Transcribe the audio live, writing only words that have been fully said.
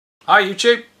Hi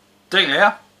YouTube, Dean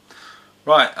here.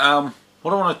 Right,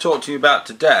 what I want to talk to you about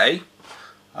today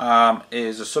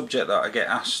is a subject that I get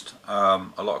asked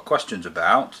a lot of questions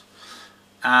about,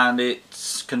 and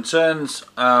it concerns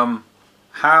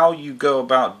how you go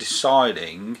about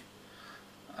deciding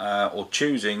or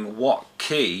choosing what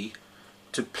key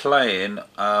to play in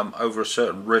over a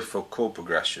certain riff or chord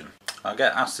progression. I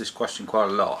get asked this question quite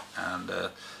a lot, and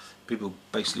people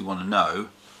basically want to know,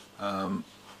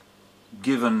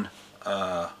 given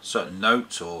certain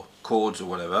notes or chords or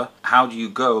whatever, how do you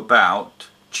go about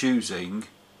choosing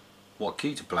what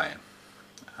key to play in?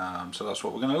 So that's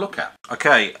what we're going to look at.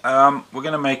 Okay, we're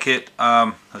going to make it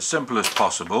as simple as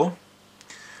possible,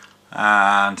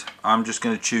 and I'm just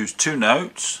going to choose two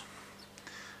notes,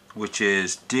 which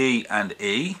is D and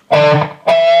E.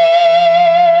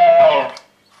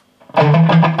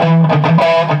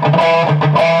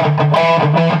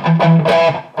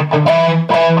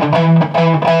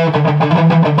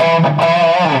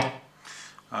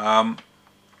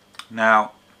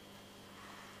 Now,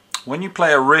 when you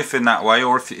play a riff in that way,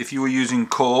 or if you were using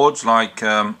chords like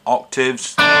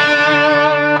octaves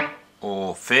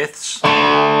or fifths, now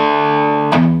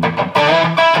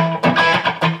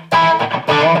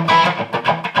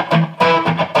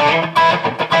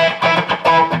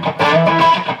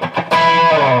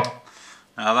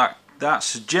that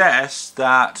suggests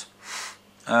that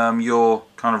your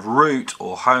kind of root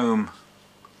or home,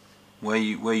 where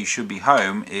you should be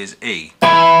home, is E.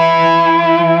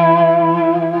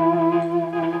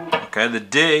 Okay, the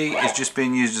D is just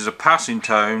being used as a passing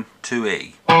tone to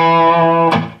E.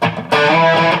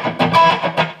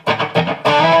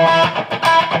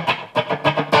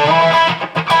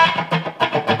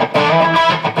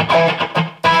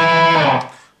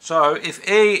 So if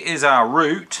E is our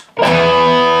root,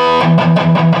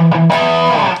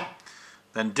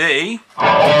 then D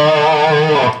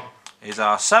is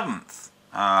our seventh,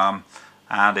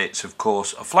 and it's of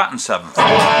course a flattened seventh.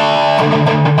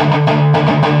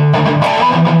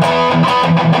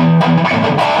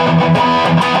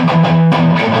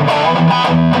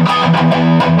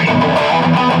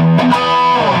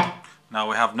 Now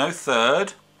we have no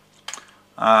third,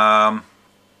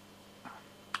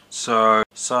 so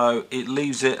it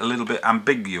leaves it a little bit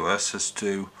ambiguous as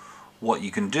to what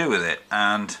you can do with it,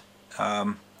 and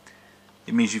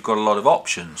it means you've got a lot of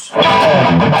options.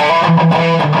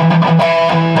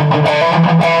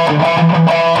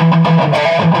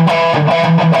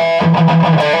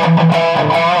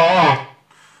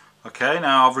 Okay,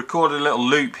 now I've recorded a little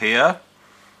loop here.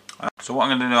 So what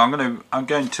I'm going to do, I'm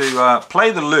going to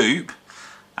play the loop,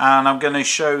 and I'm going to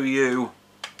show you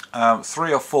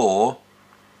 3 or 4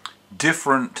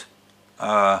 different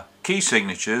key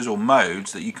signatures or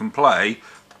modes that you can play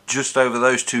just over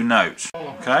those two notes.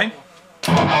 Okay?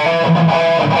 Okay,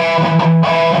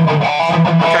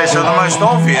 so the most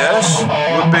obvious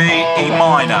would be E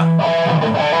minor,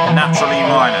 natural E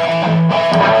minor.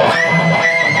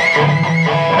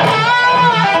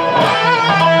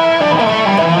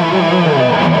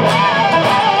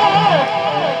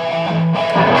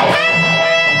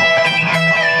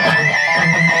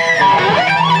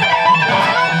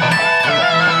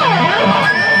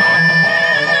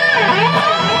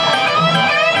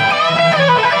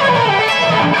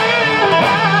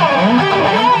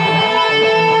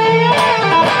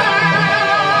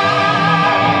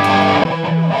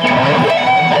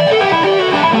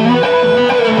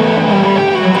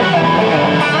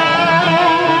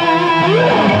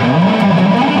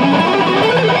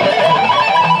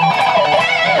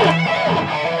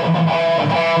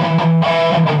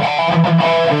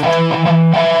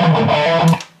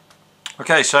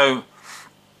 Okay, so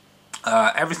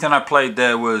everything I played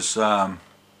there was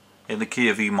in the key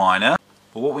of E minor,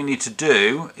 but what we need to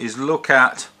do is look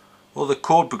at all the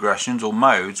chord progressions or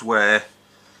modes where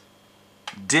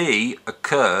D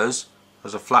occurs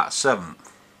as a flat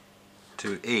seventh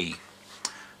to E.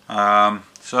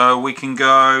 So we can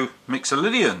go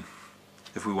Mixolydian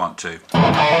if we want to.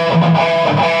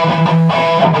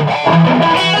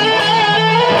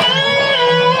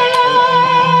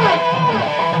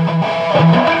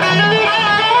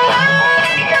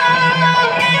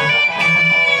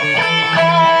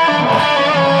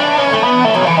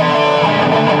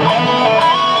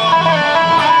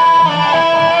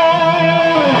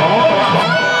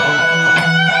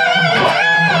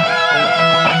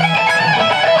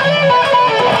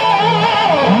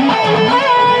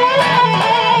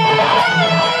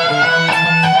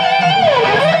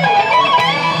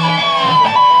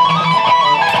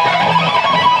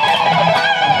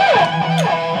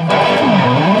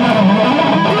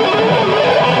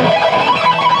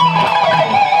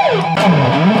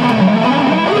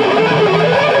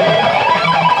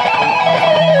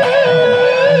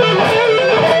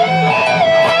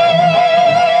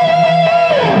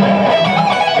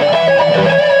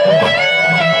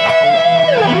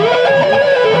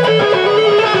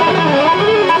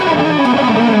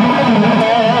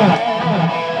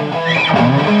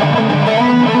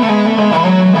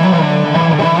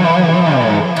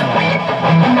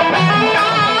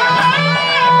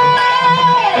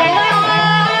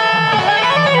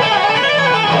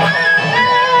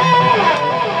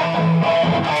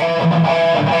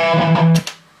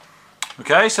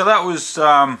 Okay, so that was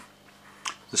the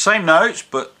same notes,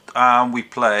 but we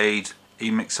played E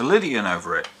Mixolydian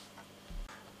over it.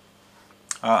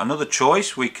 Another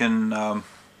choice we can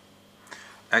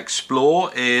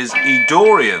explore is E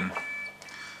Dorian.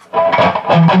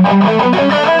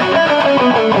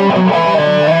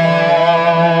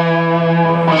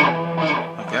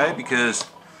 Okay, because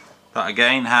that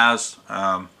again has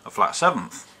a flat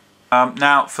seventh.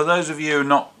 Now, for those of you who are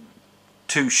not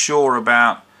too sure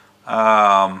about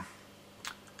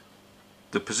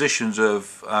the positions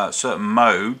of certain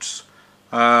modes,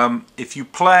 if you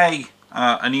play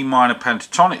an E minor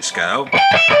pentatonic scale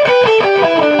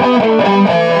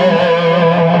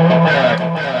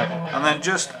and then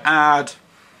just add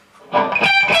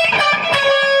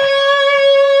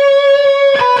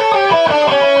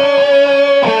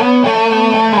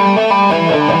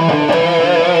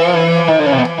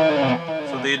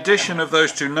the addition of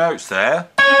those two notes there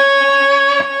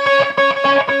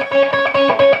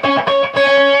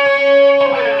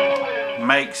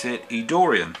makes it E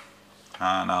Dorian,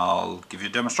 and I'll give you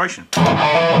a demonstration.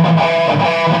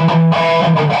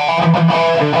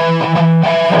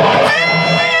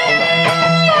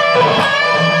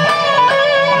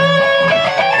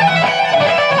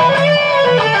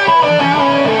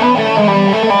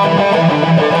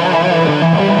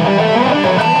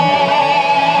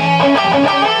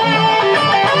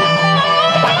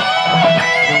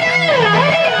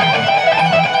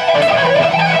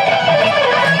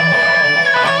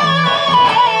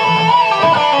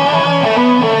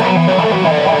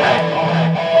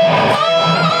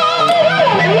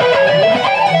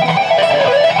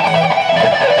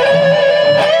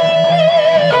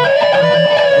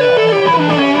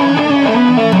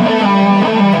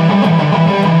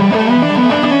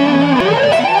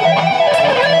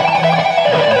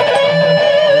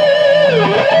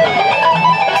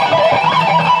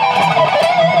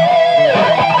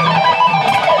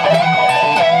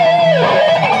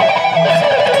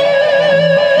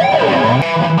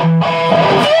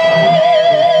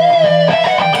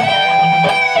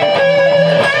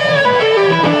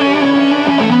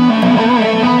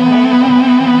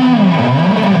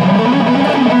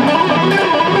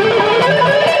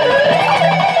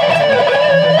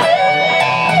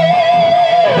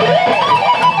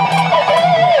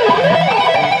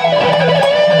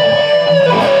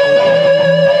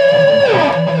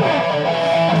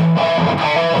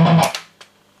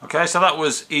 Okay, so that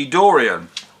was E Dorian.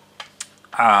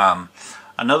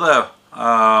 Another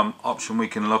option we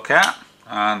can look at,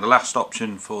 and the last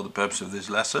option for the purpose of this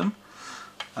lesson,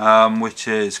 which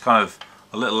is kind of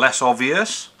a little less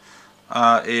obvious,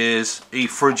 is E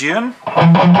Phrygian.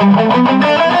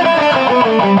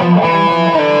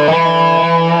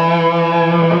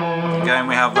 Again,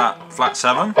 we have that flat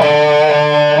 7.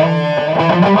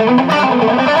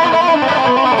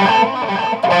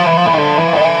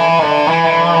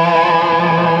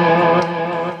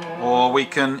 We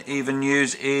can even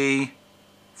use E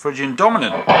Phrygian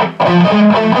dominant.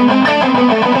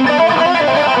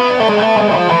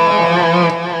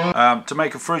 To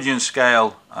make a Phrygian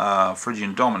scale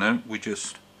Phrygian dominant, we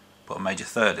just put a major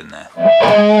third in there.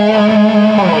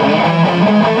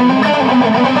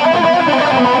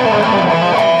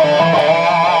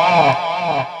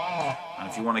 And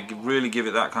if you want to really give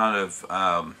it that kind of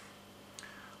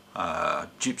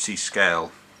gypsy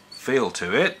scale feel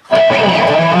to it,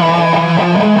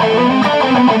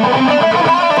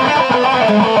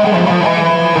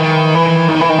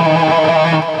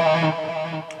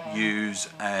 use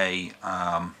a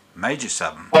major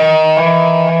 7,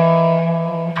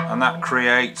 and that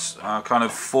creates a kind of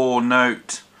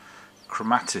 4-note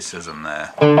chromaticism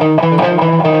there.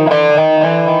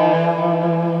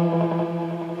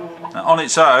 Now, on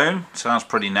its own, sounds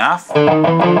pretty naff.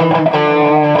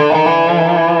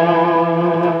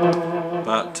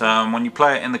 But when you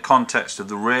play it in the context of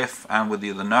the riff and with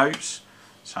the other notes,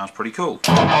 it sounds pretty cool.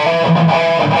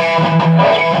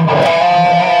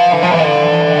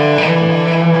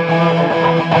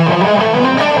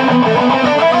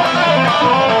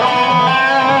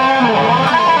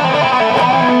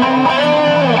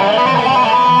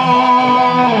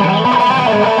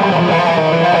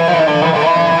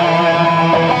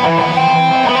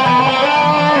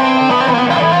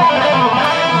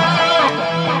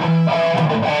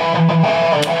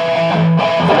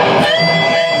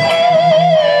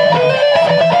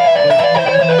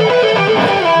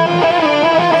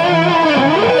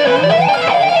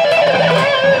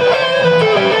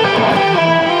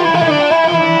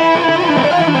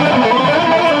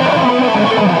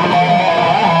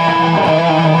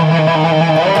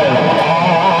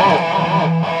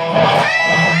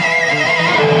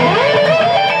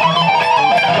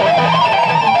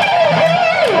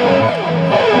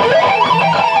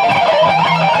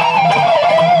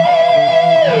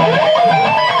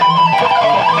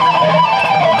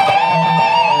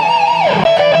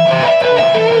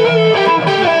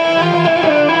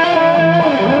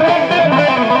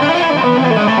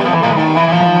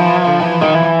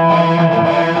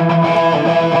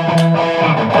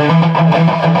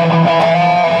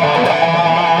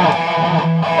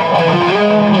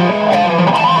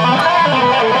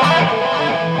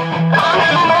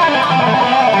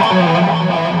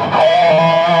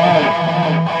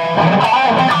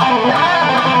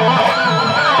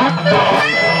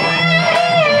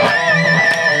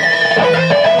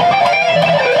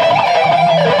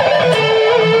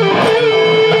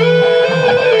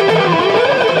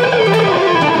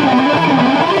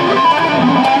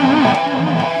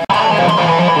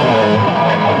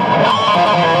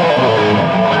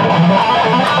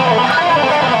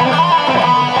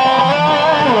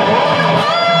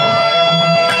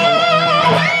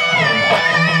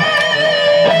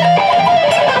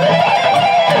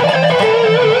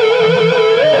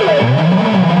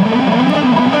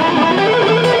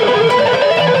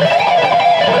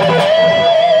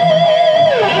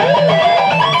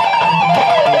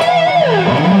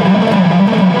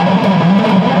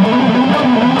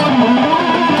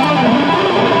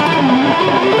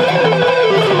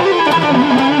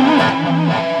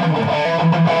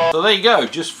 you go,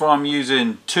 just from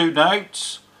using 2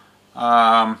 notes.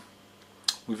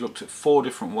 We've looked at 4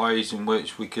 different ways in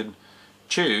which we can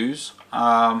choose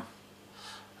a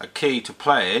key to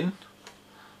play in,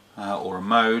 or a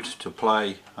mode to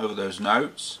play over those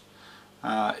notes,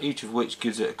 each of which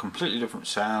gives it a completely different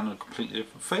sound and a completely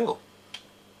different feel.